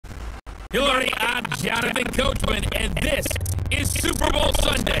Hillary, I'm Jonathan Coachman, and this is Super Bowl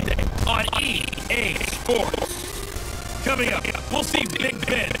Sunday on EA Sports. Coming up, we'll see Big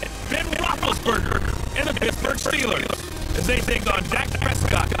Ben Roethlisberger, and the Pittsburgh Steelers as they take on Dak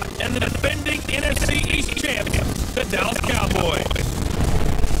Prescott and the defending NFC East champions, the Dallas Cowboys.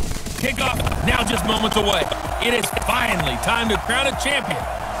 Kickoff now just moments away. It is finally time to crown a champion,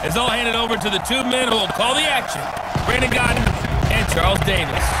 as I'll hand it over to the two men who will call the action, Brandon Godden and Charles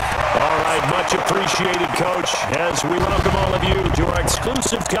Davis. All right, much appreciated, Coach, as we welcome all of you to our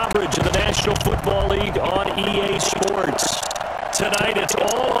exclusive coverage of the National Football League on EA Sports. Tonight, it's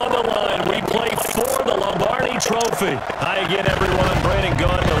all on the line. We play for the Lombardi Trophy. Hi again, everyone. Brandon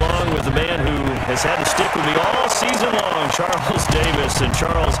Godden, along with the man who has had to stick with me all season long, Charles Davis. And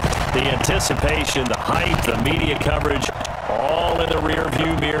Charles, the anticipation, the hype, the media coverage, all in the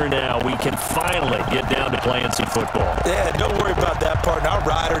rear-view mirror now. We can finally get down to playing some football. Yeah, don't worry about that part. I'll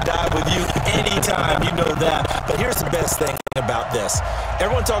ride or die with you anytime. You know that. But here's the best thing about this.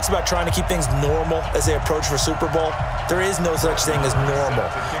 Everyone talks about trying to keep things normal as they approach for Super Bowl. There is no such thing as normal.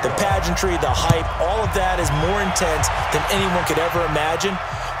 The pageantry, the hype, all of that is more intense than anyone could ever imagine.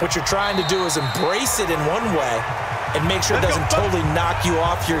 What you're trying to do is embrace it in one way and make sure it doesn't totally knock you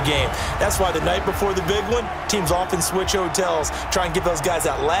off your game. That's why the night before the big one, teams often switch hotels, try and give those guys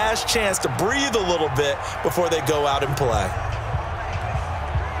that last chance to breathe a little bit before they go out and play.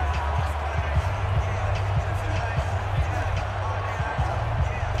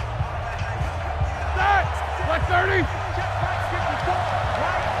 Black 30.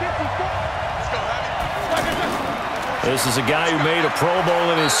 This is a guy who made a Pro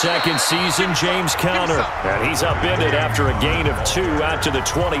Bowl in his second season, James Conner. And he's upended after a gain of 2 out to the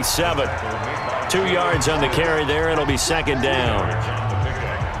 27. 2 yards on the carry there. It'll be second down.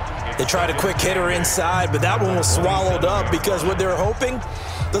 They tried a quick hitter inside, but that one was swallowed up because what they're hoping,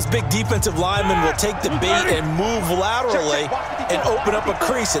 those big defensive linemen will take the bait and move laterally and open up a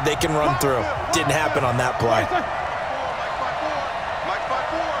crease that they can run through. Didn't happen on that play.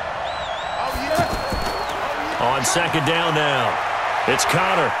 On second down now, it's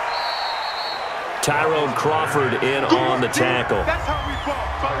Conner. Tyrone Crawford in on the tackle.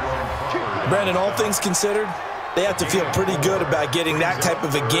 Brandon, all things considered, they have to feel pretty good about getting that type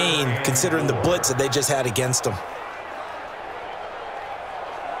of a gain, considering the blitz that they just had against them.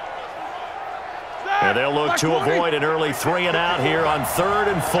 And they'll look to avoid an early 3 and out here on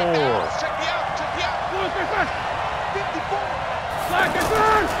 3rd and 4.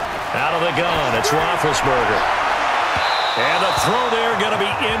 Out of the gun, it's Roethlisberger. And the throw there going to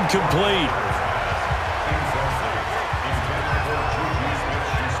be incomplete.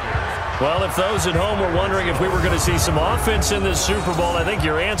 Well, if those at home were wondering if we were going to see some offense in this Super Bowl, I think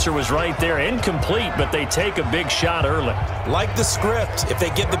your answer was right there. Incomplete, but they take a big shot early. Like the script, if they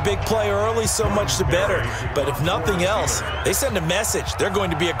get the big play early, so much the better. But if nothing else, they send a message. They're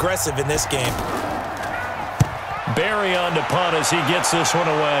going to be aggressive in this game. Barry on to punt as he gets this one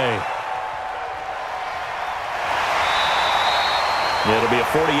away. It'll be a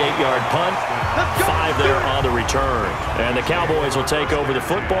 48-yard punt, 5 there on the return. And the Cowboys will take over the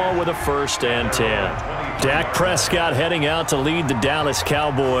football with a 1st and 10. Dak Prescott heading out to lead the Dallas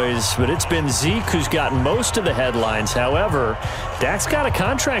Cowboys, but it's been Zeke who's gotten most of the headlines. However, Dak's got a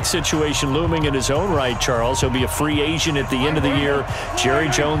contract situation looming in his own right, Charles. He'll be a free agent at the end of the year. Jerry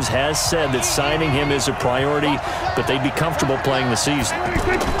Jones has said that signing him is a priority, but they'd be comfortable playing the season.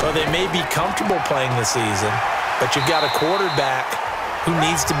 Well, they may be comfortable playing the season, but you've got a quarterback who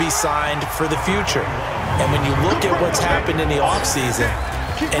needs to be signed for the future. And when you look at what's happened in the offseason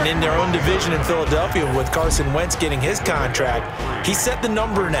and in their own division in Philadelphia with Carson Wentz getting his contract, he set the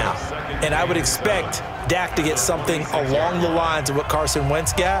number now. And I would expect Dak to get something along the lines of what Carson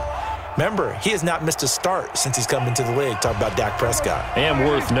Wentz got. Remember, he has not missed a start since he's come into the league. Talk about Dak Prescott. And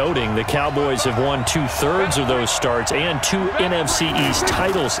worth noting, the Cowboys have won 2/3 of those starts and 2 NFC East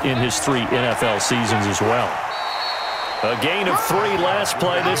titles in his 3 NFL seasons as well. A gain of 3 last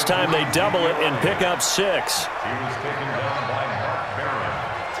play. This time they double it and pick up 6. He was taken down by Mark Barron.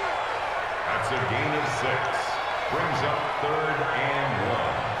 That's a gain of 6. Brings up 3rd and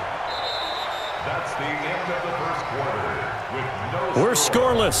 1. That's the end of the first quarter. We're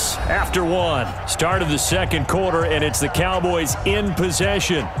scoreless after 1. Start of the second quarter, and it's the Cowboys in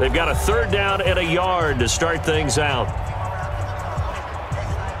possession. They've got a 3rd down and a yard to start things out.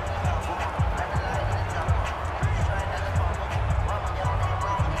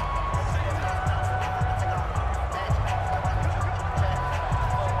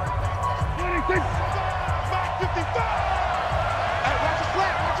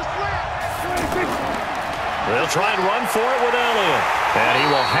 They'll try and run for it with Elliott. And he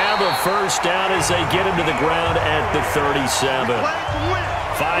will have a first down as they get him to the ground at the 37.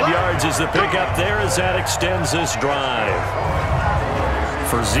 5 yards is the pickup there as that extends this drive.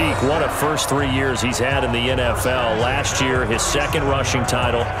 For Zeke, what a first 3 years he's had in the NFL. Last year, his second rushing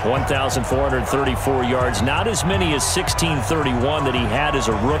title, 1,434 yards. Not as many as 1,631 that he had as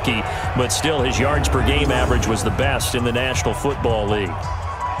a rookie, but still his yards per game average was the best in the National Football League.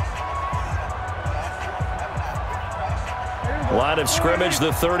 Line of scrimmage,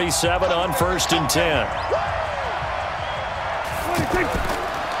 the 37 on 1st and 10.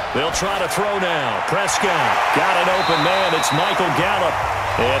 They'll try to throw now. Prescott got an open man. It's Michael Gallup.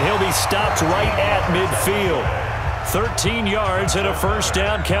 And he'll be stopped right at midfield. 13 yards and a first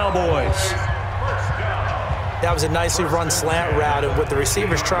down, Cowboys. That was a nicely run slant route, and what the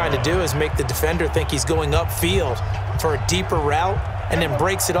receiver's trying to do is make the defender think he's going upfield for a deeper route, and then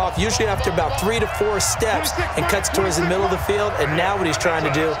breaks it off, usually after about 3 to 4 steps, and cuts towards the middle of the field. And now what he's trying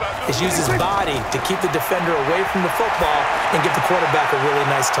to do is use his body to keep the defender away from the football and give the quarterback a really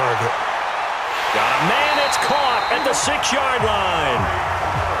nice target. Got a man, it's caught at the 6-yard line.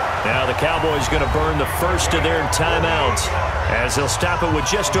 Now the Cowboys going to burn the first of their timeouts as they'll stop it with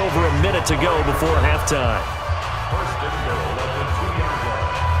just over a minute to go before halftime. First and goal at the 2-yard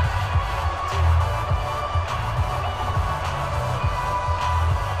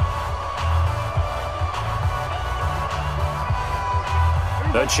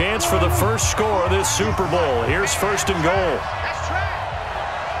line. A chance for the first score of this Super Bowl. Here's 1st and goal.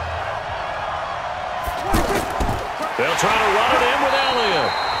 They'll try to run it in with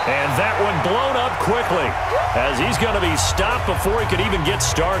Elliott. And that one blown up quickly as he's going to be stopped before he could even get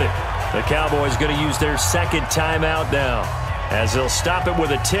started. The Cowboys going to use their second timeout now as they'll stop it with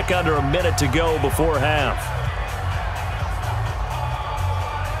a tick under a minute to go before half.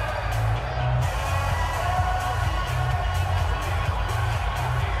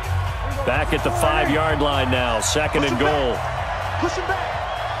 Back at the 5-yard line now, 2nd and goal. Push him back.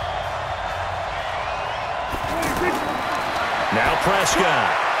 Now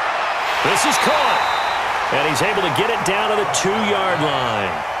Prescott. This is caught. And he's able to get it down to the 2-yard line.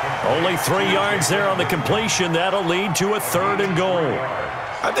 Only 3 yards there on the completion. That'll lead to a 3rd and goal.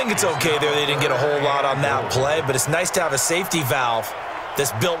 I think it's okay there. They didn't get a whole lot on that play, but it's nice to have a safety valve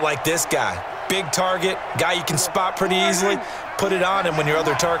that's built like this guy. Big target, guy you can spot pretty easily. Put it on him when your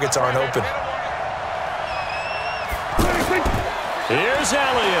other targets aren't open. Here's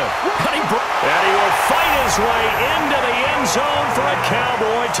Elliott. And he will fight his way into the end zone for a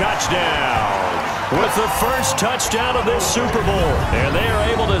Cowboy touchdown. With the first touchdown of this Super Bowl. And they are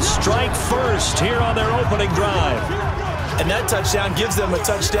able to strike first here on their opening drive. And that touchdown gives them a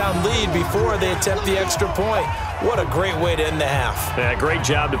touchdown lead before they attempt the extra point. What a great way to end the half. Yeah, great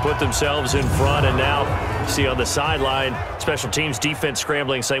job to put themselves in front. And now, see on the sideline, special teams defense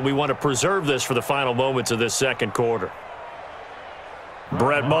scrambling, saying we want to preserve this for the final moments of this second quarter.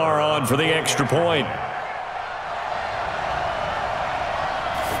 Brett Maher on for the extra point.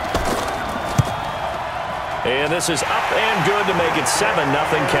 And this is up and good to make it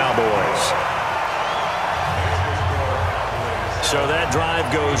 7-0 Cowboys. So that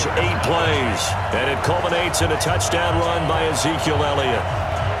drive goes 8 plays, and it culminates in a touchdown run by Ezekiel Elliott.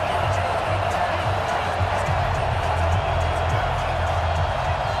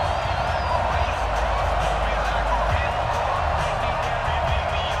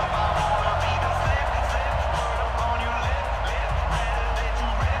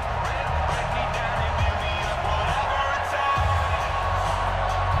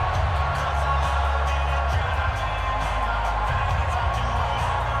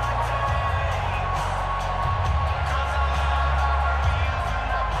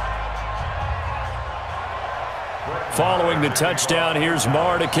 Following the touchdown, here's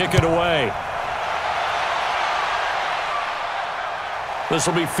Maher to kick it away. This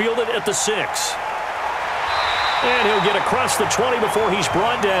will be fielded at the 6. And he'll get across the 20 before he's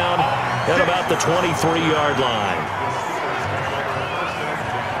brought down at about the 23-yard line.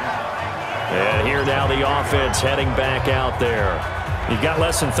 And here now the offense heading back out there. You've got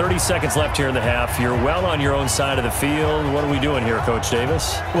less than 30 seconds left here in the half. You're well on your own side of the field. What are we doing here, Coach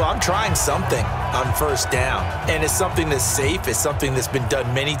Davis? Well, I'm trying something on first down, and it's something that's safe. It's something that's been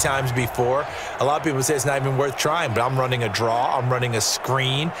done many times before. A lot of people say it's not even worth trying, but I'm running a draw. I'm running a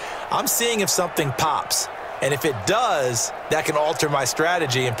screen. I'm seeing if something pops. And if it does, that can alter my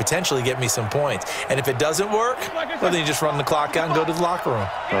strategy and potentially get me some points. And if it doesn't work, well, then you just run the clock out and go to the locker room.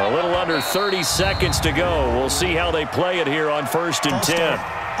 A little under 30 seconds to go. We'll see how they play it here on 1st and 10.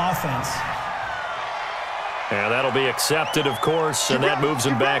 Offense. And that'll be accepted, of course, and that moves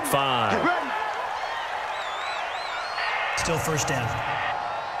them back 5. Still first down.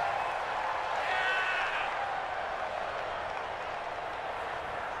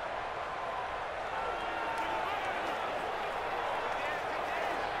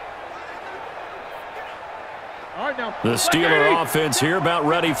 The Steeler offense here about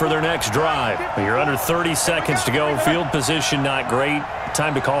ready for their next drive. You're under 30 seconds to go. Field position not great.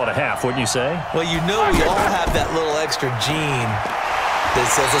 Time to call it a half, wouldn't you say? Well, you know we all have that little extra gene that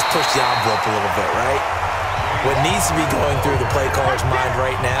says let's push the envelope a little bit, right? What needs to be going through the play caller's mind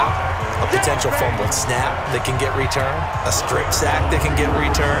right now, a potential fumbled snap that can get returned, a strip sack that can get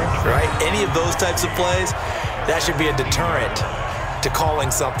returned, right? Any of those types of plays, that should be a deterrent to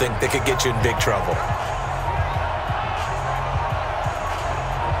calling something that could get you in big trouble.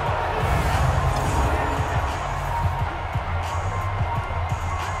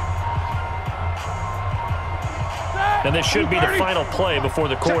 And this should be the final play before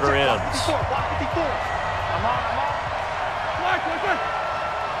the quarter ends.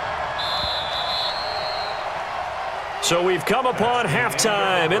 So we've come upon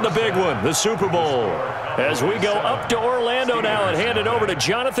halftime in the big one, the Super Bowl. As we go up to Orlando now and hand it over to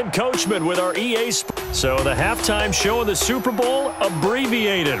Jonathan Coachman with our EA Sports. So the halftime show of the Super Bowl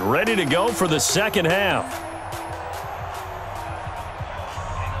abbreviated, ready to go for the second half.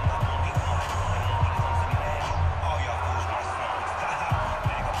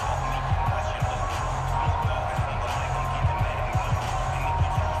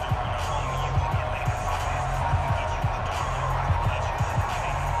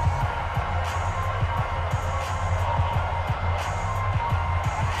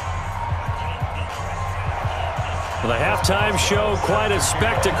 The halftime show, quite a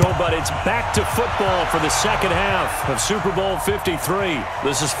spectacle, but it's back to football for the second half of Super Bowl 53.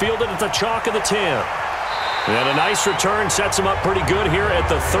 This is fielded at the chalk of the 10. And a nice return sets him up pretty good here at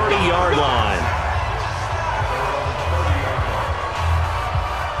the 30-yard line.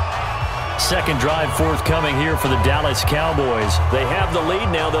 Second drive forthcoming here for the Dallas Cowboys. They have the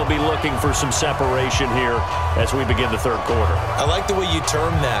lead now. They'll be looking for some separation here as we begin the third quarter. I like the way you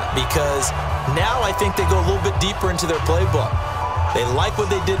term that because now I think they go a little bit deeper into their playbook. They like what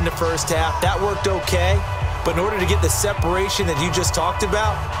they did in the first half. That worked okay. But in order to get the separation that you just talked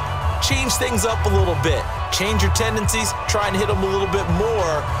about, change things up a little bit. Change your tendencies. Try and hit them a little bit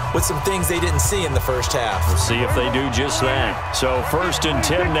more with some things they didn't see in the first half. We'll see if they do just that. So 1st and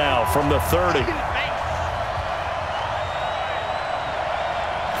 10 now from the 30.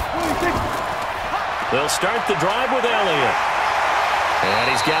 They'll start the drive with Elliott.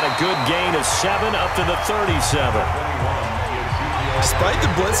 And he's got a good gain of 7 up to the 37. Despite the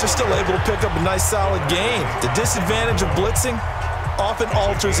blitz, they're still able to pick up a nice solid gain. The disadvantage of blitzing often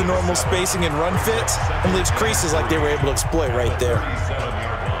alters the normal spacing and run fits and leaves creases like they were able to exploit right there.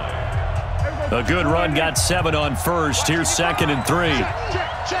 A good run, got 7 on first. Here's 2nd and 3.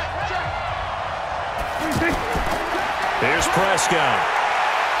 Here's Prescott.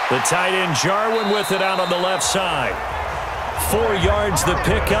 The tight end Jarwin with it out on the left side. 4 yards the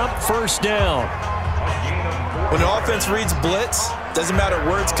pickup, 1st down. When the offense reads blitz, doesn't matter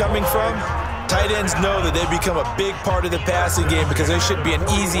where it's coming from, tight ends know that they become a big part of the passing game because they should be an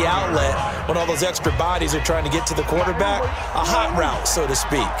easy outlet when all those extra bodies are trying to get to the quarterback. A hot route, so to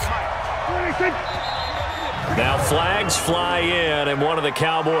speak. Now flags fly in, and one of the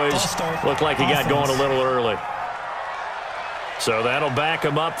Cowboys looked like he got going a little early. So that'll back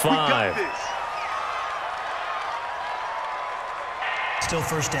him up 5. Still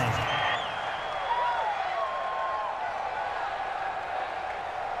first down.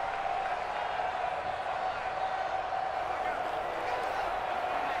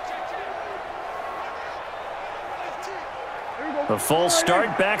 A full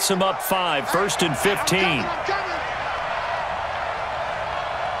start backs him up 5. 1st and 15.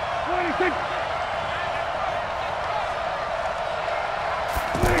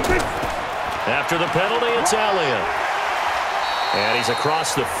 After the penalty, it's Elliott. And he's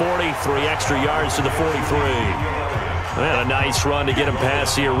across the 40, 3 extra yards to the 43. And a nice run to get him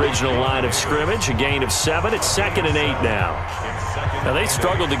past the original line of scrimmage. A gain of 7. It's 2nd and 8 now. Now, they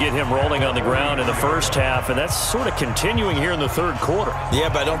struggled to get him rolling on the ground in the first half, and that's sort of continuing here in the third quarter. Yeah,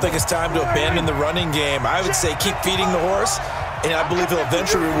 but I don't think it's time to abandon the running game. I would say keep feeding the horse, and I believe he'll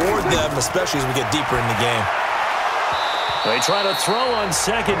eventually reward them, especially as we get deeper in the game. They try to throw on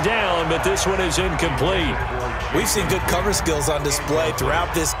 2nd down, but this one is incomplete. We've seen good cover skills on display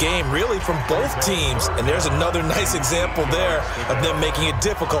throughout this game, really from both teams, and there's another nice example there of them making it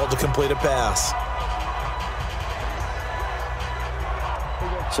difficult to complete a pass.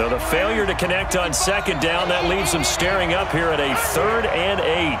 So the failure to connect on 2nd down, that leaves them staring up here at a 3rd and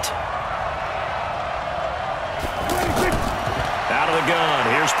 8. out of the gun.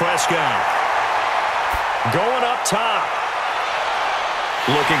 Here's Prescott. Going up top.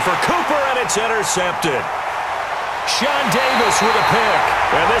 Looking for Cooper, and it's intercepted. Sean Davis with a pick.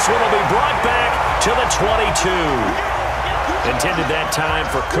 And this one will be brought back to the 22. Intended that time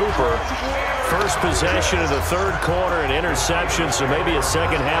for Cooper. First possession of the third quarter, an interception, so maybe a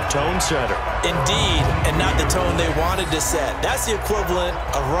second-half tone setter. Indeed, and not the tone they wanted to set. That's the equivalent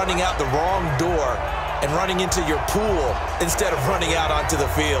of running out the wrong door and running into your pool instead of running out onto the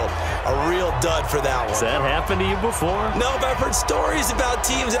field. A real dud for that one. Has that happened to you before? No, but I've heard stories about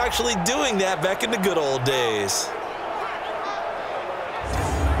teams actually doing that back in the good old days.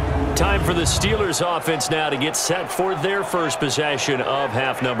 Time for the Steelers offense now to get set for their first possession of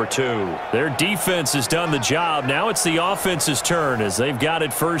half number 2. Their defense has done the job. Now it's the offense's turn as they've got it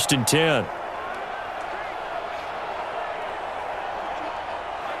 1st and 10.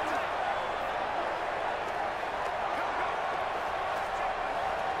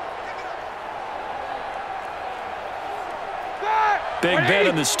 Big Ben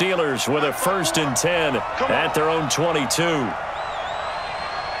and the Steelers with a 1st and 10 at their own 22.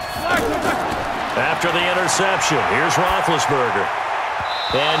 After the interception, here's Roethlisberger.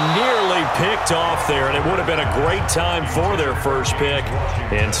 And nearly picked off there, and it would have been a great time for their first pick.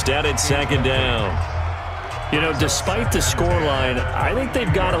 Instead, it's 2nd down. You know, despite the scoreline, I think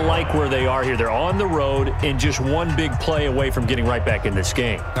they've got to like where they are here. They're on the road and just one big play away from getting right back in this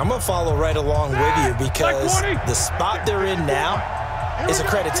game. I'm going to follow right along with you because the spot they're in now is a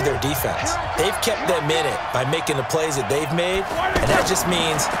credit to their defense. They've kept them in it by making the plays that they've made, and that just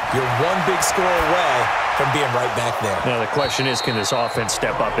means you're one big score away from being right back there. Now, the question is, can this offense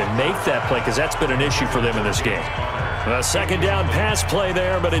step up and make that play? Because that's been an issue for them in this game. A 2nd down pass play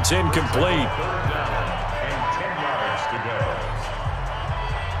there, but it's incomplete.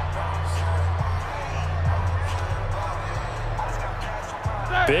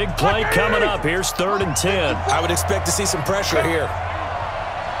 Big play coming up. Here's 3rd and 10. I would expect to see some pressure here.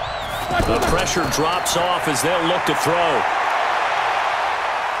 The pressure drops off as they'll look to throw.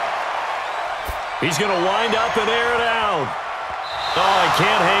 He's going to wind up and air it out. Oh, he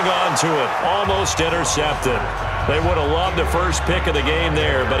can't hang on to it. Almost intercepted. They would have loved the first pick of the game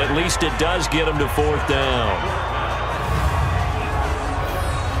there, but at least it does get them to 4th down.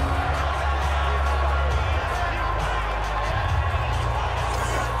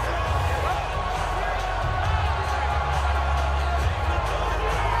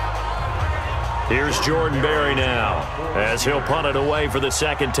 Here's Jordan Berry now as he'll punt it away for the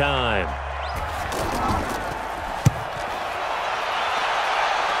 2nd time.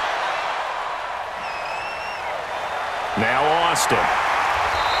 Now Austin.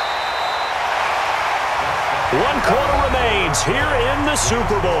 1 quarter remains here in the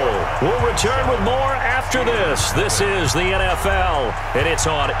Super Bowl. We'll return with more after this. This is the NFL, and it's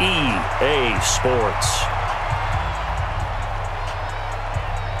on EA Sports.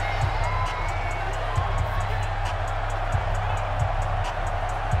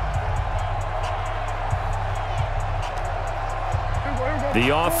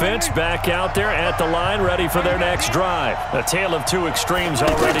 The offense back out there at the line, ready for their next drive. A tale of 2 extremes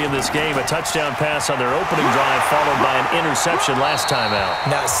already in this game. A touchdown pass on their opening drive, followed by an interception last time out.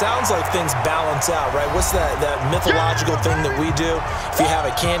 Now, it sounds like things balance out, right? What's that mythological thing that we do? If you have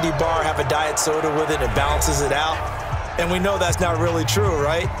a candy bar, have a diet soda with it, it balances it out. And we know that's not really true,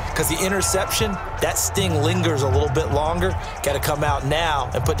 right? Because the interception, that sting lingers a little bit longer. Got to come out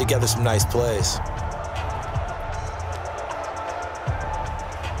now and put together some nice plays.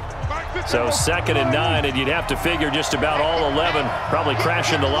 So 2nd and 9, and you'd have to figure just about all 11 probably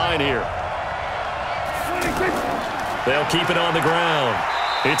crashing the line here. They'll keep it on the ground.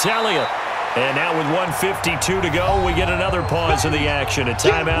 It's Elliott. And now with 1:52 to go, we get another pause in the action. A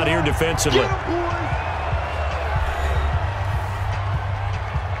timeout here defensively.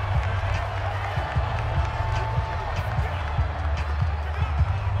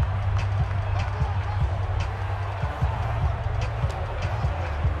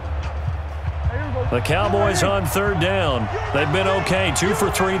 The Cowboys on 3rd down. They've been okay, 2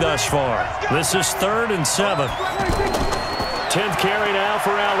 for 3 thus far. This is 3rd and 7. 10th carry now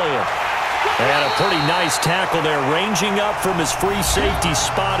for Elliott. And a pretty nice tackle there, ranging up from his free safety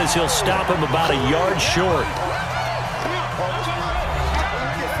spot as he'll stop him about a yard short.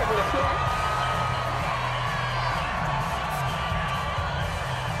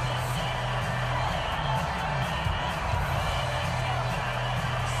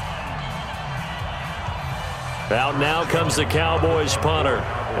 Out now comes the Cowboys punter,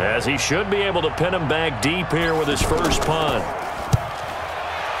 as he should be able to pin him back deep here with his first punt.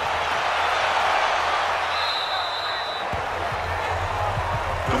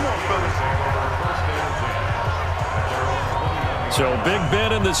 So Big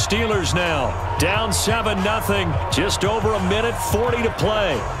Ben and the Steelers now down 7-0. Just over a minute 40 to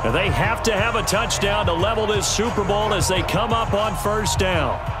play. And they have to have a touchdown to level this Super Bowl as they come up on first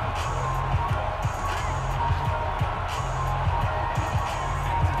down.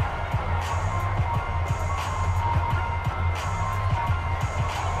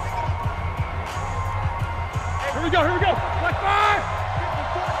 Here we go, here we go. Black 5.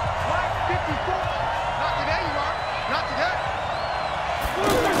 54. Not today, you are. Not today.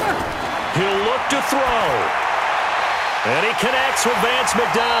 He'll look to throw. And he connects with Vance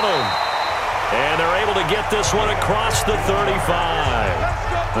McDonald. And they're able to get this one across the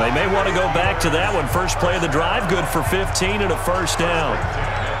 35. They may want to go back to that one. First play of the drive, good for 15 and a first down.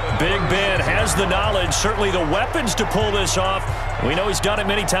 Big Ben has the knowledge, certainly the weapons to pull this off. We know he's done it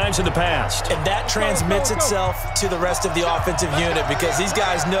many times in the past. And that transmits itself to the rest of the offensive unit because these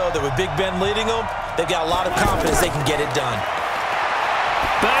guys know that with Big Ben leading them, they've got a lot of confidence they can get it done.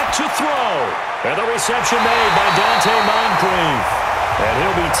 Back to throw. And the reception made by Dante Moncrief. And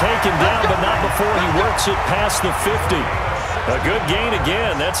he'll be taken down, but not before he works it past the 50. A good gain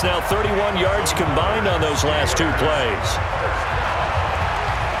again. That's now 31 yards combined on those last two plays.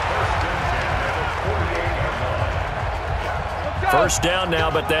 First down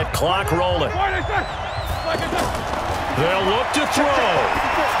now, but that clock rolling. They'll look to throw.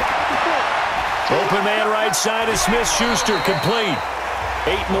 Open man right side is Smith-Schuster, complete.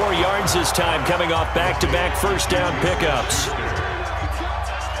 8 more yards this time, coming off back-to-back first down pickups.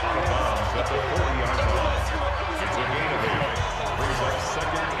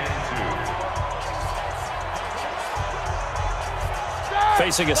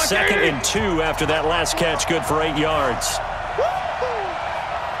 Facing a 2nd and 2 after that last catch, good for 8 yards.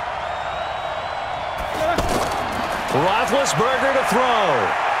 Roethlisberger to throw.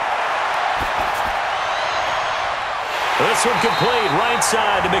 This one complete, right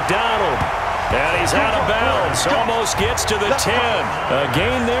side to McDonald. And he's out of bounds, almost gets to the 10. A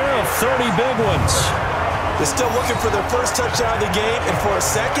gain there of 30 big ones. They're still looking for their first touchdown of the game, and for a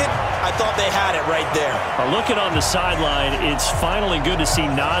second, I thought they had it right there. Looking on the sideline, it's finally good to see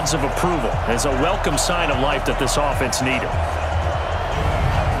nods of approval as a welcome sign of life that this offense needed.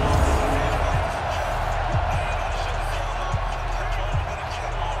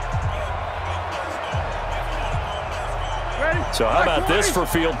 So how about this for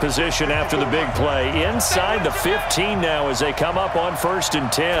field position after the big play? Inside the 15 now as they come up on 1st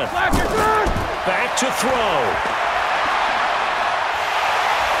and 10. Back to throw.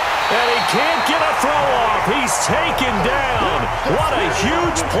 And he can't get a throw off. He's taken down. What a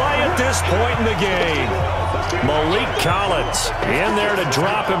huge play at this point in the game. Malik Collins in there to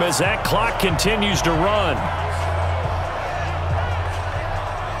drop him as that clock continues to run.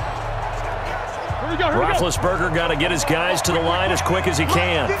 Roethlisberger got to get his guys to the line as quick as he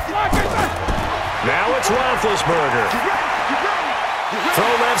can. Now it's Roethlisberger.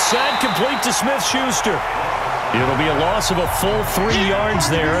 Throw left side, complete to Smith-Schuster. It'll be a loss of a full 3 yards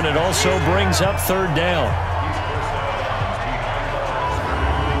there, and it also brings up 3rd down.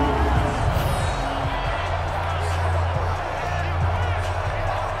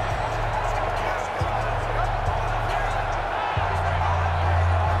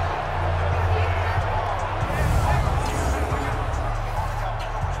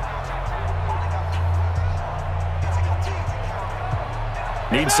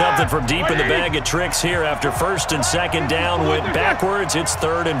 Need something from deep in the bag of tricks here after 1st and 2nd down. Went backwards. It's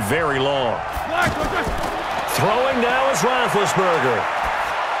 3rd and very long. Throwing now is Roethlisberger.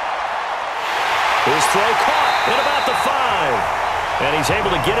 His throw caught at about the 5. And he's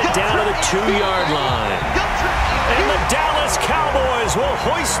able to get it down to the 2-yard line. And the Dallas Cowboys will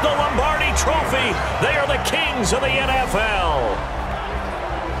hoist the Lombardi Trophy. They are the kings of the NFL.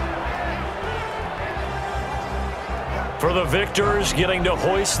 For the victors getting to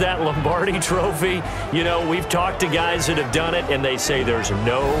hoist that Lombardi Trophy, you know, we've talked to guys that have done it, and they say there's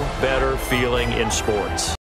no better feeling in sports.